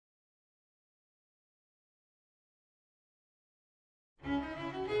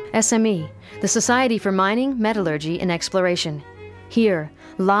SME, the Society for Mining, Metallurgy, and Exploration. Here,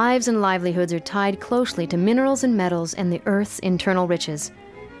 lives and livelihoods are tied closely to minerals and metals and the Earth's internal riches.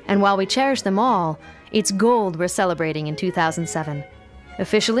 And while we cherish them all, it's gold we're celebrating in 2007.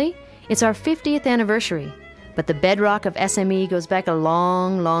 Officially, it's our 50th anniversary, but the bedrock of SME goes back a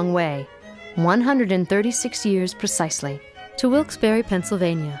long, long way, 136 years precisely, to Wilkes-Barre,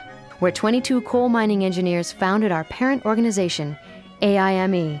 Pennsylvania, where 22 coal mining engineers founded our parent organization,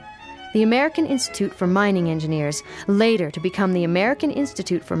 AIME, the American Institute for Mining Engineers, later to become the American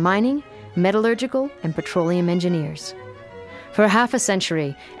Institute for Mining, Metallurgical, and Petroleum Engineers. For half a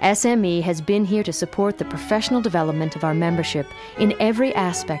century, SME has been here to support the professional development of our membership in every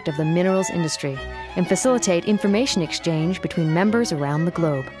aspect of the minerals industry and facilitate information exchange between members around the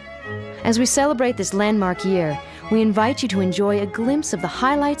globe. As we celebrate this landmark year, we invite you to enjoy a glimpse of the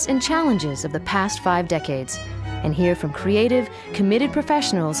highlights and challenges of the past 5 decades and hear from creative, committed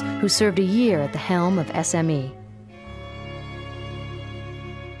professionals who served a year at the helm of SME.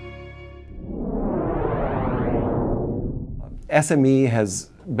 SME has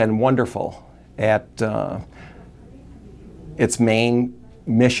been wonderful at its main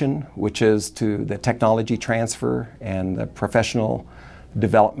mission, which is to the technology transfer and the professional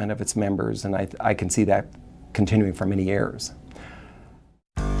development of its members, and I can see that continuing for many years.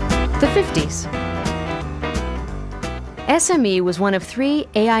 The 50s. SME was one of 3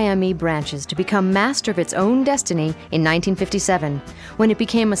 AIME branches to become master of its own destiny in 1957, when it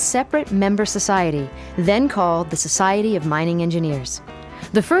became a separate member society, then called the Society of Mining Engineers.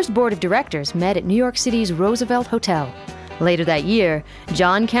 The first board of directors met at New York City's Roosevelt Hotel. Later that year,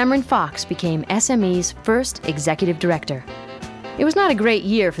 John Cameron Fox became SME's first executive director. It was not a great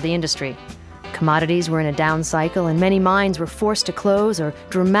year for the industry. Commodities were in a down cycle and many mines were forced to close or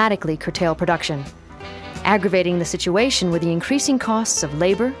dramatically curtail production. Aggravating the situation were the increasing costs of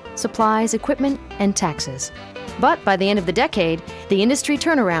labor, supplies, equipment, and taxes. But by the end of the decade, the industry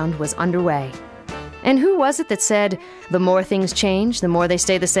turnaround was underway. And who was it that said, the more things change, the more they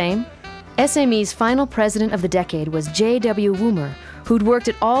stay the same? SME's final president of the decade was J.W. Woomer, who'd worked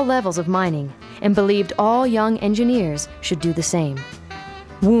at all levels of mining and believed all young engineers should do the same.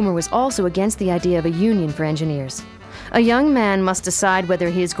 Woomer was also against the idea of a union for engineers. A young man must decide whether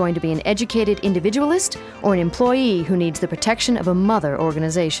he is going to be an educated individualist or an employee who needs the protection of a mother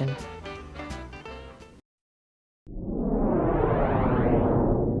organization.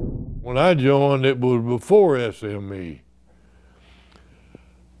 When I joined, it was before SME.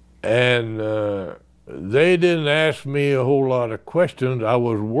 And they didn't ask me a whole lot of questions. I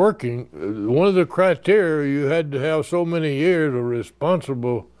was working. One of the criteria, you had to have so many years of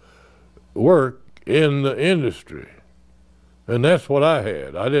responsible work in the industry. And that's what I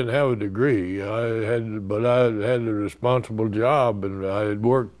had. I didn't have a degree, but I had a responsible job, and I had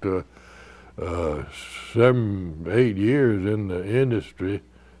worked 7, 8 years in the industry.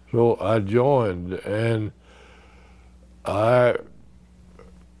 So I joined, and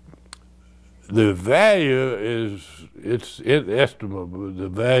the value is, it's inestimable, the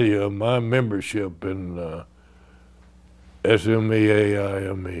value of my membership in SME,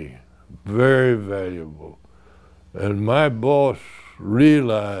 AIME. Very valuable. And my boss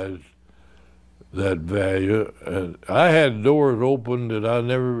realized that value, and I had doors open that I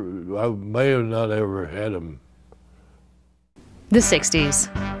may have not ever had them. The 60s.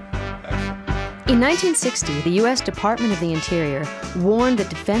 In 1960, the U.S. Department of the Interior warned that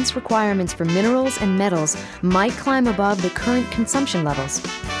defense requirements for minerals and metals might climb above the current consumption levels,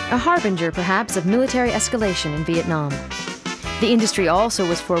 a harbinger, perhaps, of military escalation in Vietnam. The industry also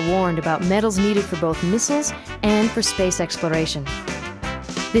was forewarned about metals needed for both missiles and for space exploration.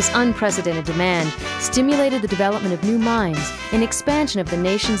 This unprecedented demand stimulated the development of new mines and expansion of the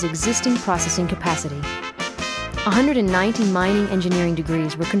nation's existing processing capacity. 190 mining engineering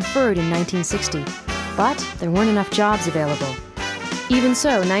degrees were conferred in 1960, but there weren't enough jobs available. Even so,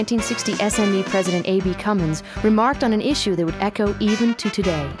 1960 SME President A.B. Cummins remarked on an issue that would echo even to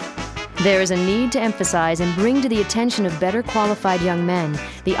today. There is a need to emphasize and bring to the attention of better qualified young men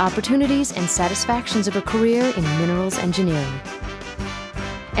the opportunities and satisfactions of a career in minerals engineering.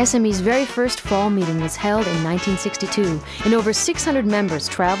 SME's very first fall meeting was held in 1962, and over 600 members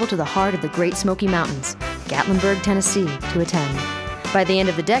traveled to the heart of the Great Smoky Mountains, Gatlinburg, Tennessee, to attend. By the end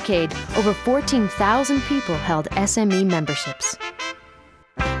of the decade, over 14,000 people held SME memberships.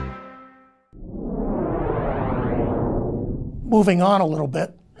 Moving on a little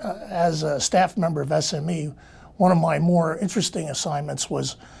bit, as a staff member of SME, one of my more interesting assignments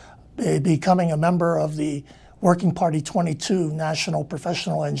was becoming a member of the Working Party 22 National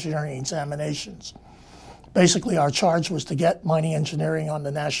Professional Engineering Examinations. Basically, our charge was to get mining engineering on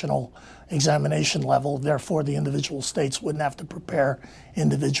the national examination level. Therefore, the individual states wouldn't have to prepare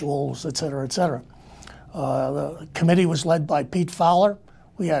individuals, et cetera, et cetera. The committee was led by Pete Fowler.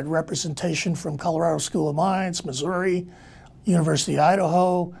 We had representation from Colorado School of Mines, Missouri, University of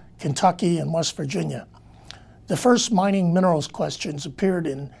Idaho, Kentucky, and West Virginia. The first mining minerals questions appeared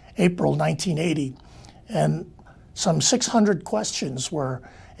in April 1980, and some 600 questions were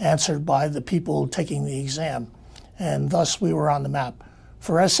answered by the people taking the exam, and thus we were on the map.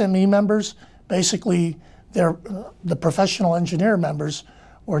 For SME members, basically the professional engineer members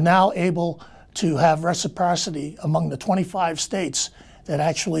were now able to have reciprocity among the 25 states that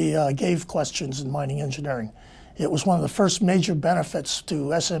actually gave questions in mining engineering. It was one of the first major benefits to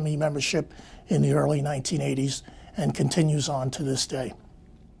SME membership in the early 1980s and continues on to this day.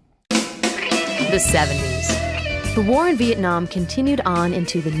 The 70s. The war in Vietnam continued on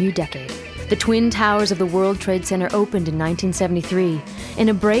into the new decade. The Twin Towers of the World Trade Center opened in 1973, and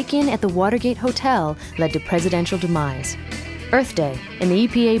a break-in at the Watergate Hotel led to presidential demise. Earth Day and the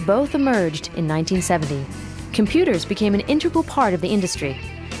EPA both emerged in 1970. Computers became an integral part of the industry,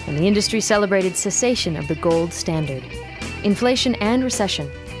 and the industry celebrated cessation of the gold standard. Inflation and recession,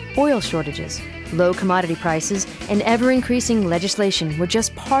 oil shortages, low commodity prices, and ever-increasing legislation were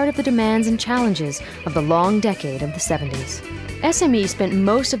just part of the demands and challenges of the long decade of the 70s. SME spent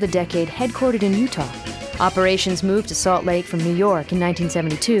most of the decade headquartered in Utah. Operations moved to Salt Lake from New York in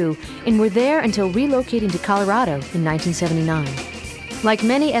 1972 and were there until relocating to Colorado in 1979. Like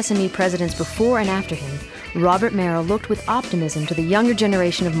many SME presidents before and after him, Robert Merrill looked with optimism to the younger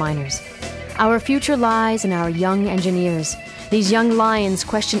generation of miners. Our future lies in our young engineers. These young lions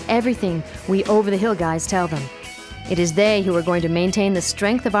question everything we over-the-hill guys tell them. It is they who are going to maintain the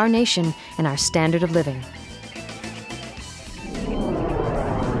strength of our nation and our standard of living.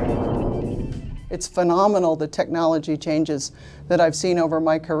 It's phenomenal, the technology changes that I've seen over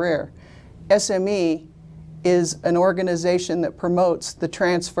my career. SME is an organization that promotes the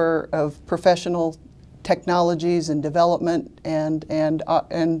transfer of professional technologies and development and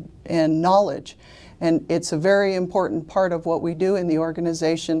knowledge. And it's a very important part of what we do in the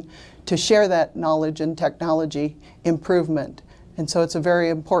organization to share that knowledge and technology improvement. And so it's a very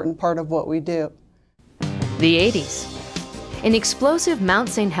important part of what we do. The 80s. An explosive Mount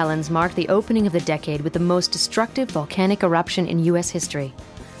St. Helens marked the opening of the decade with the most destructive volcanic eruption in U.S. history.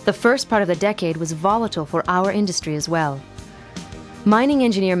 The first part of the decade was volatile for our industry as well. Mining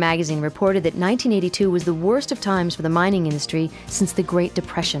Engineer magazine reported that 1982 was the worst of times for the mining industry since the Great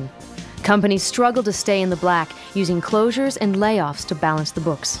Depression. Companies struggled to stay in the black, using closures and layoffs to balance the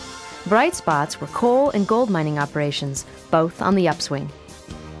books. Bright spots were coal and gold mining operations, both on the upswing.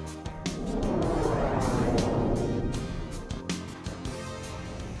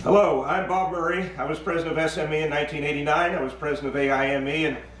 Hello, I'm Bob Murray. I was president of SME in 1989. I was president of AIME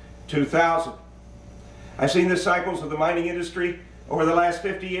in 2000. I've seen the cycles of the mining industry over the last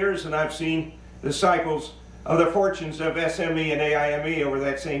 50 years, and I've seen the cycles of the fortunes of SME and AIME over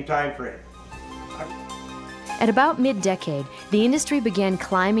that same time frame. At about mid-decade, the industry began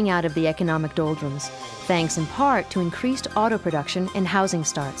climbing out of the economic doldrums, thanks in part to increased auto production and housing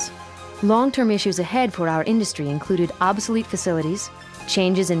starts. Long-term issues ahead for our industry included obsolete facilities,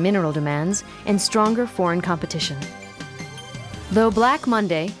 changes in mineral demands, and stronger foreign competition. Though Black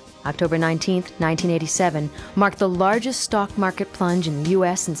Monday, October 19, 1987, marked the largest stock market plunge in the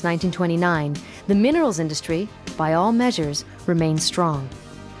U.S. since 1929, the minerals industry, by all measures, remained strong.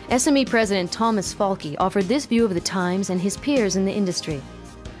 SME President Thomas Falke offered this view of the times and his peers in the industry.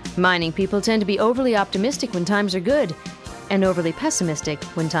 Mining people tend to be overly optimistic when times are good, and overly pessimistic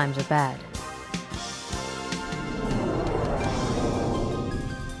when times are bad.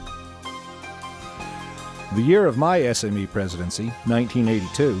 The year of my SME presidency,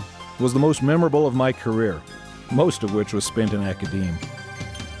 1982, was the most memorable of my career, most of which was spent in academia.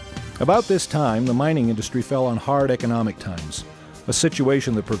 About this time, the mining industry fell on hard economic times, a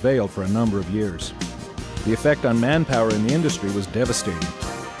situation that prevailed for a number of years. The effect on manpower in the industry was devastating.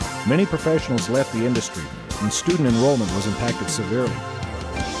 Many professionals left the industry, and student enrollment was impacted severely.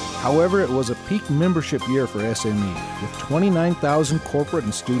 However, it was a peak membership year for SME, with 29,000 corporate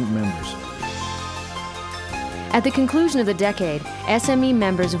and student members. At the conclusion of the decade, SME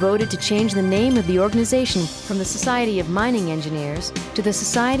members voted to change the name of the organization from the Society of Mining Engineers to the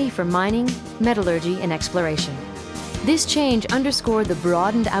Society for Mining, Metallurgy, and Exploration. This change underscored the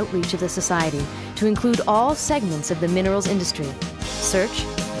broadened outreach of the society to include all segments of the minerals industry: search,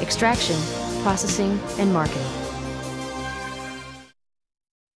 extraction, processing, and marketing.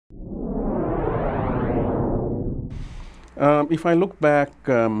 If I look back,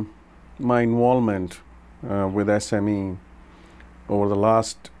 my involvement with SME over the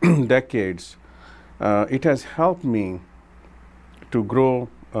last decades, it has helped me to grow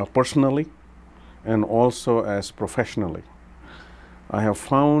personally and also as professionally. I have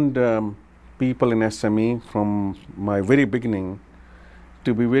found people in SME from my very beginning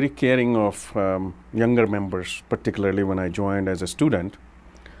to be very caring of younger members, particularly when I joined as a student.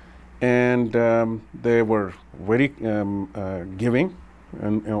 And they were very giving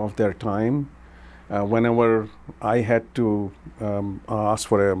of their time. Whenever I had to ask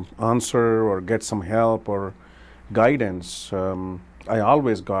for an answer or get some help or guidance, I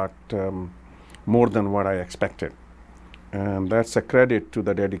always got more than what I expected. And that's a credit to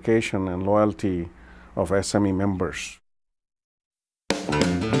the dedication and loyalty of SME members.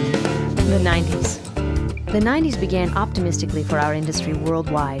 The 90s. The 90s began optimistically for our industry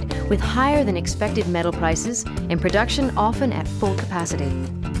worldwide, with higher than expected metal prices and production often at full capacity.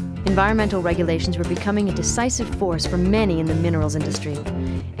 Environmental regulations were becoming a decisive force for many in the minerals industry.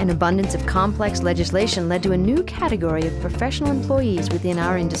 An abundance of complex legislation led to a new category of professional employees within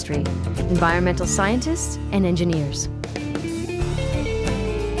our industry: environmental scientists and engineers.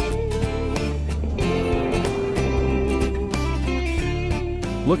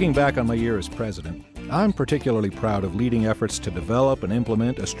 Looking back on my year as president, I'm particularly proud of leading efforts to develop and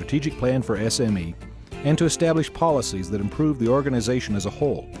implement a strategic plan for SME and to establish policies that improve the organization as a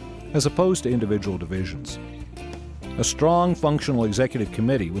whole, as opposed to individual divisions. A strong, functional executive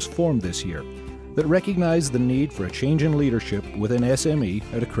committee was formed this year that recognized the need for a change in leadership within SME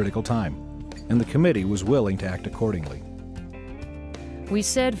at a critical time, and the committee was willing to act accordingly. We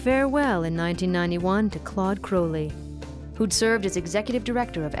said farewell in 1991 to Claude Crowley, who'd served as executive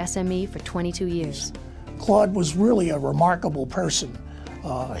director of SME for 22 years. Claude was really a remarkable person.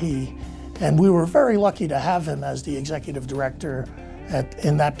 And we were very lucky to have him as the executive director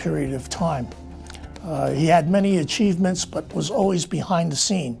in that period of time. He had many achievements, but was always behind the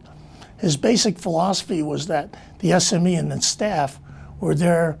scene. His basic philosophy was that the SME and the staff were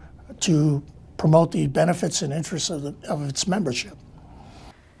there to promote the benefits and interests of its membership.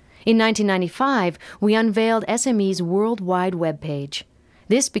 In 1995, we unveiled SME's worldwide webpage.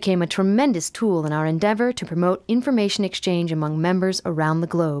 This became a tremendous tool in our endeavor to promote information exchange among members around the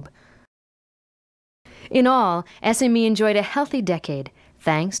globe. In all, SME enjoyed a healthy decade,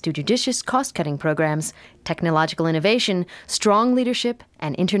 thanks to judicious cost-cutting programs, technological innovation, strong leadership,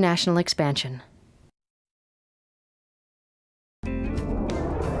 and international expansion.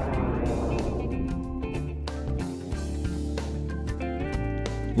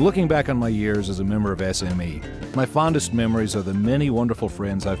 Looking back on my years as a member of SME, my fondest memories are the many wonderful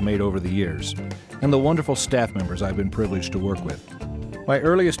friends I've made over the years and the wonderful staff members I've been privileged to work with. My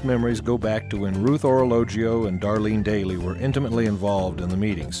earliest memories go back to when Ruth Orologio and Darlene Daly were intimately involved in the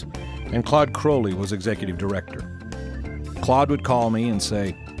meetings, and Claude Crowley was executive director. Claude would call me and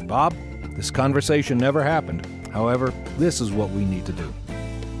say, "Bob, this conversation never happened. However, this is what we need to do."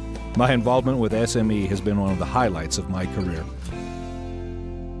 My involvement with SME has been one of the highlights of my career.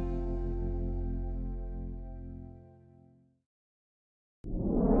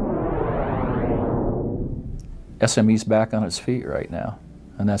 SME's back on its feet right now,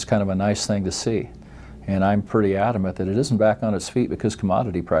 and that's kind of a nice thing to see. And I'm pretty adamant that it isn't back on its feet because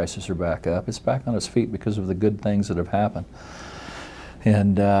commodity prices are back up. It's back on its feet because of the good things that have happened.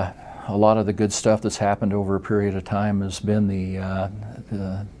 And a lot of the good stuff that's happened over a period of time has been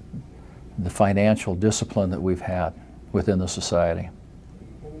the financial discipline that we've had within the society.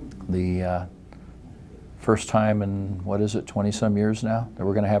 The first time in, 20-some years now, that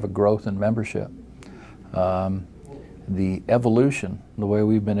we're going to have a growth in membership. The evolution, the way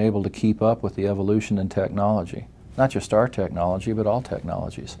we've been able to keep up with the evolution in technology, not just our technology, but all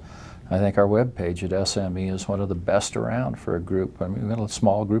technologies. I think our webpage at SME is one of the best around for a group. I mean, we've got a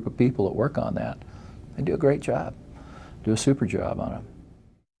small group of people that work on that. They do a great job, do a super job on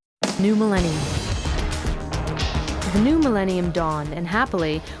it. New millennium. The new millennium dawned, and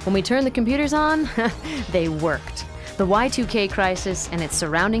happily, when we turned the computers on, they worked. The Y2K crisis and its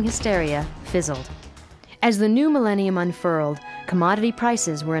surrounding hysteria fizzled. As the new millennium unfurled, commodity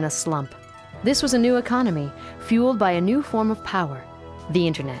prices were in a slump. This was a new economy, fueled by a new form of power, the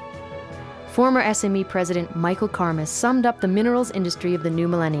Internet. Former SME President Michael Karmas summed up the minerals industry of the new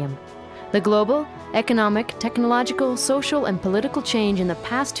millennium. The global, economic, technological, social, and political change in the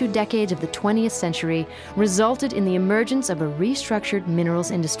past 2 decades of the 20th century resulted in the emergence of a restructured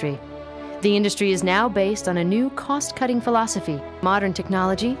minerals industry. The industry is now based on a new cost-cutting philosophy, modern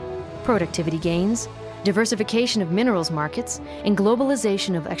technology, productivity gains, diversification of minerals markets, and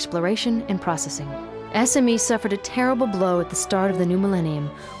globalization of exploration and processing. SME suffered a terrible blow at the start of the new millennium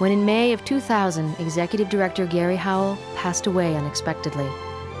when in May of 2000, Executive Director Gary Howell passed away unexpectedly.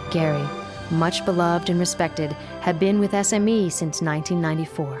 Gary, much beloved and respected, had been with SME since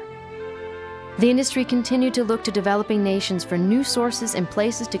 1994. The industry continued to look to developing nations for new sources and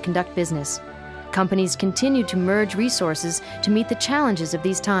places to conduct business. Companies continued to merge resources to meet the challenges of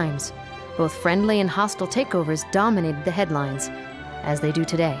these times. Both friendly and hostile takeovers dominated the headlines, as they do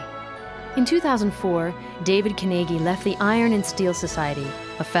today. In 2004, David Carnegie left the Iron and Steel Society,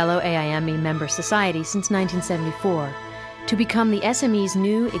 a fellow AIME member society since 1974, to become the SME's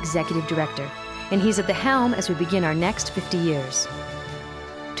new executive director, and he's at the helm as we begin our next 50 years.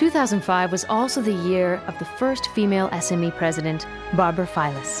 2005 was also the year of the first female SME president, Barbara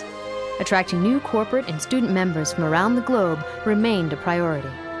Filas. Attracting new corporate and student members from around the globe remained a priority.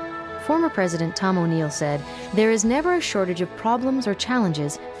 Former President Tom O'Neill said, "There is never a shortage of problems or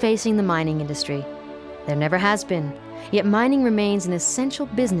challenges facing the mining industry. There never has been, yet mining remains an essential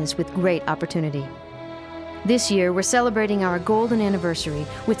business with great opportunity." This year, we're celebrating our golden anniversary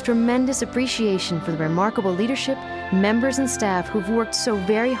with tremendous appreciation for the remarkable leadership, members, and staff who've worked so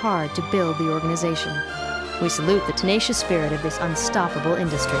very hard to build the organization. We salute the tenacious spirit of this unstoppable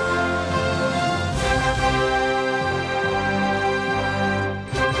industry.